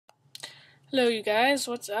Hello you guys,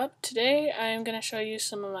 what's up? Today I'm going to show you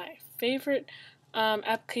some of my favorite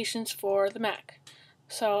applications for the Mac.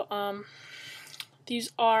 So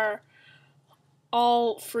these are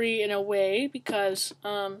all free in a way because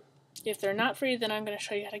if they're not free, then I'm going to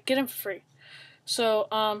show you how to get them for free.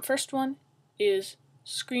 So first one is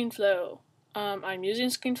ScreenFlow. I'm using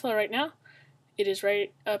ScreenFlow right now. It is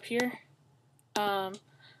right up here.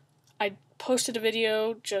 I posted a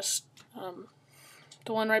video just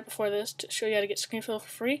the one right before this to show you how to get ScreenFlow for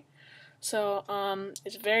free. So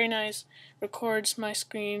it's very nice, records my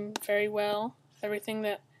screen very well, everything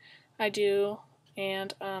that I do,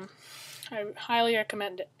 and I highly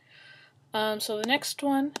recommend it. So the next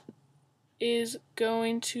one is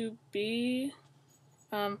going to be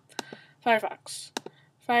Firefox.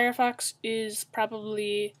 Firefox is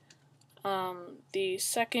probably the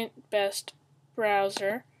second best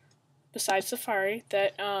browser besides Safari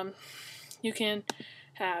that you can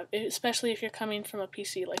have, especially if you're coming from a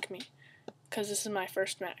PC like me, because this is my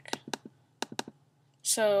first Mac.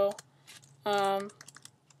 So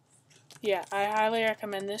yeah, I highly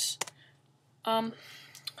recommend this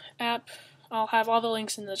app. I'll have all the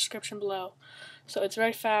links in the description below. So it's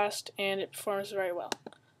very fast and it performs very well.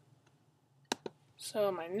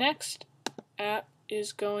 So my next app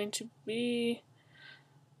is going to be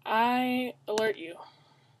iAlertU.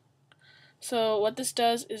 So what this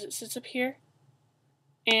does is it sits up here,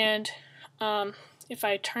 and if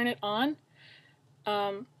I turn it on,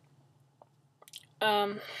 what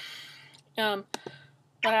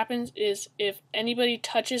happens is if anybody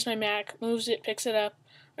touches my Mac, moves it, picks it up,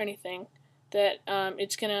 or anything, that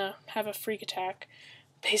it's gonna have a freak attack,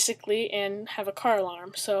 basically, and have a car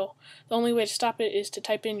alarm. So the only way to stop it is to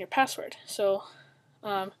type in your password. So,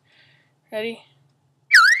 ready?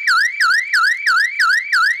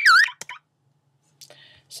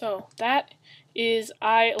 So that is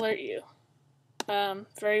iAlertU.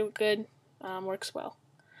 Very good, works well.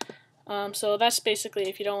 So that's basically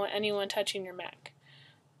if you don't want anyone touching your Mac.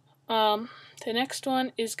 The next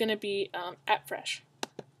one is going to be AppFresh.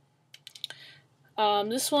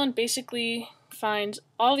 This one basically finds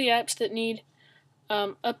all the apps that need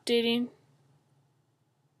updating.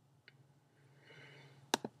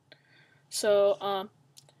 So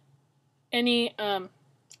any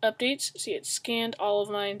updates, see, it scanned all of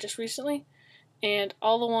mine just recently, and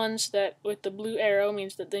all the ones that with the blue arrow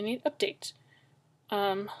means that they need updates.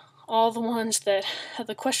 All the ones that have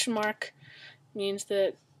the question mark means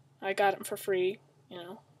that I got them for free, you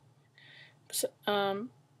know. So,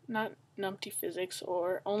 not Numpty Physics,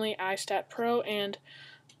 or only iStat Pro and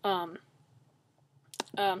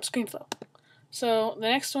ScreenFlow. So the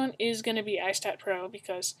next one is going to be iStat Pro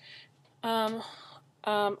because I'm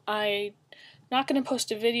not going to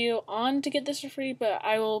post a video on to get this for free, but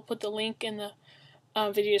I will put the link in the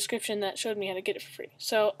video description that showed me how to get it for free.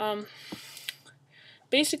 So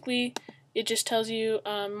basically it just tells you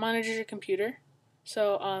monitor your computer.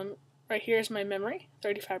 So right here is my memory,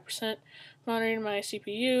 35%, monitoring my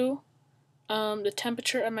CPU, the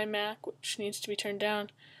temperature of my Mac, which needs to be turned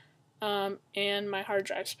down, and my hard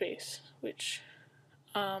drive space, which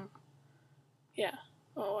yeah,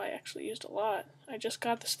 oh, I actually used a lot. I just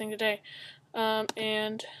got this thing today. Yeah,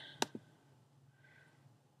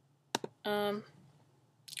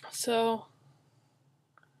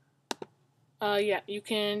 you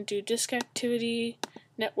can do disk activity,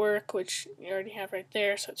 network, which you already have right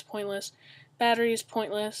there, so it's pointless. Battery is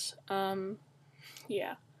pointless.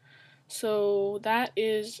 Yeah. So that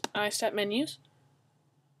is iStat menus.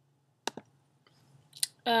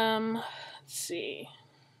 Let's see.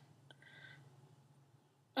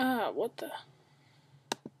 What the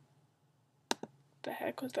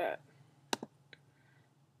heck was that?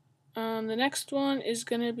 The next one is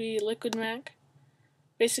gonna be Liquid Mac.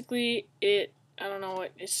 Basically, I don't know,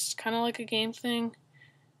 it's kind of like a game thing,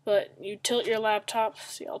 but you tilt your laptop.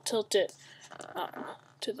 See, I'll tilt it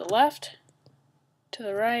to the left, to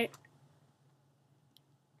the right.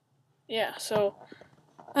 Yeah, so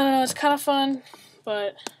I don't know, it's kind of fun,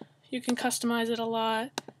 but you can customize it a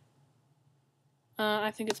lot.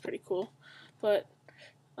 I think it's pretty cool, but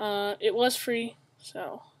it was free,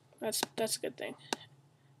 so that's a good thing.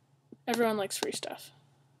 Everyone likes free stuff.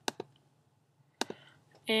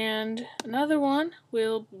 And another one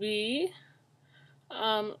will be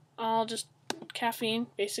caffeine,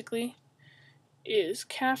 basically, is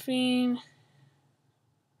caffeine.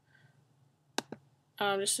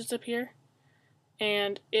 Just sits up here,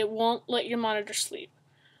 and it won't let your monitor sleep.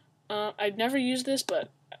 I've never used this,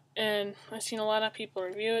 and I've seen a lot of people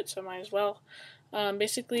review it, so I might as well.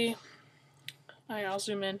 Basically, I'll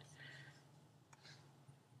zoom in.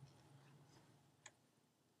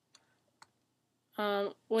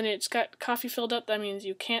 When it's got coffee filled up, that means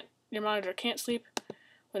your monitor can't sleep.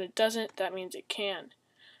 When it doesn't, that means it can.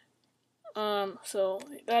 So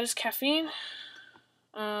that is caffeine.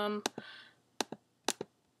 I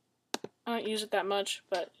don't use it that much,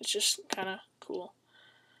 but it's just kind of cool.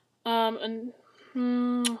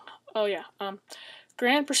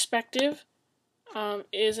 Grand Perspective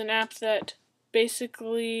is an app that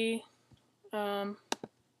basically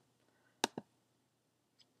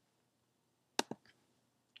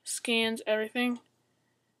scans everything,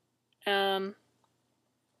 and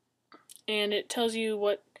it tells you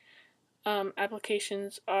what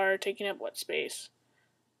applications are taking up what space.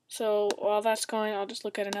 So while that's going, I'll just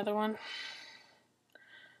look at another one.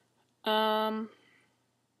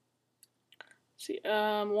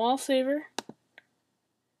 Wallsaver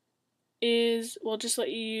will just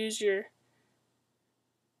let you use your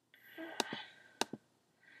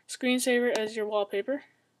screensaver as your wallpaper.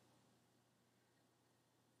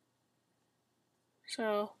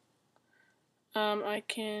 So I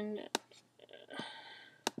can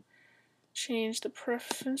change the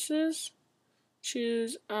preferences,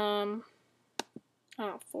 choose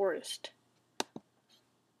forest,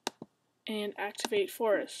 and activate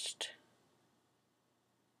forest.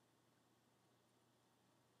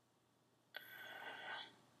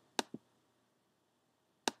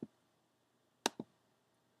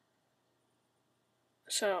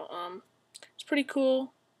 So it's pretty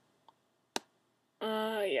cool.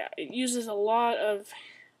 Yeah, it uses a lot of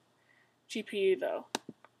GPU though,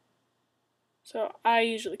 so I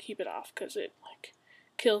usually keep it off because it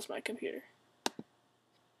kills my computer.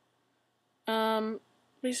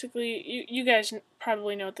 Basically, you guys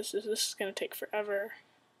probably know what this is. This is gonna take forever,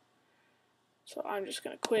 so I'm just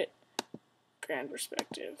gonna quit Grand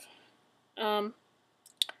Perspective. Yeah,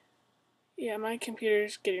 my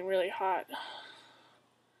computer's getting really hot.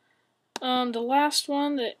 The last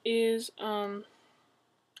one that is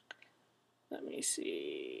let me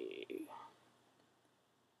see.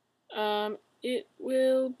 It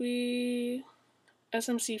will be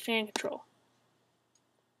SMC Fan Control.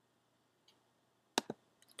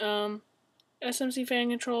 SMC Fan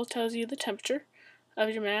Control tells you the temperature of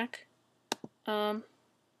your Mac. Right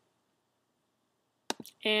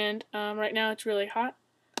now it's really hot,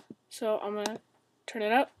 so I'm gonna turn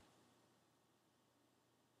it up.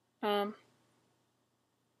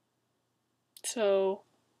 So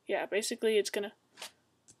yeah, basically it's gonna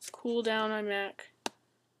cool down my Mac.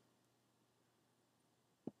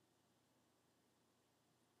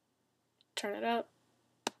 Turn it up.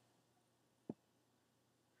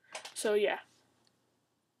 So yeah.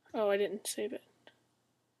 Oh, I didn't save it.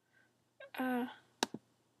 Then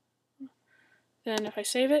if I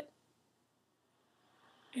save it,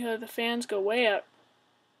 the fans go way up.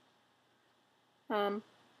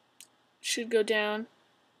 Should go down.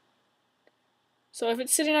 So if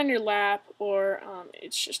it's sitting on your lap or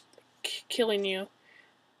it's just killing you,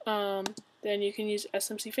 then you can use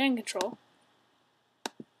SMC Fan Control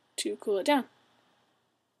to cool it down.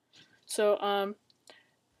 So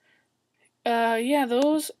yeah,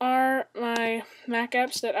 those are my Mac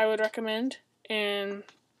apps that I would recommend, and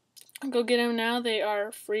go get them now. They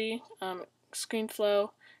are free.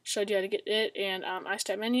 ScreenFlow showed you how to get it, and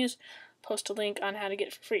iStatMenus post a link on how to get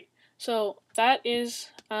it for free. So that is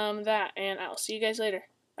that, and I'll see you guys later.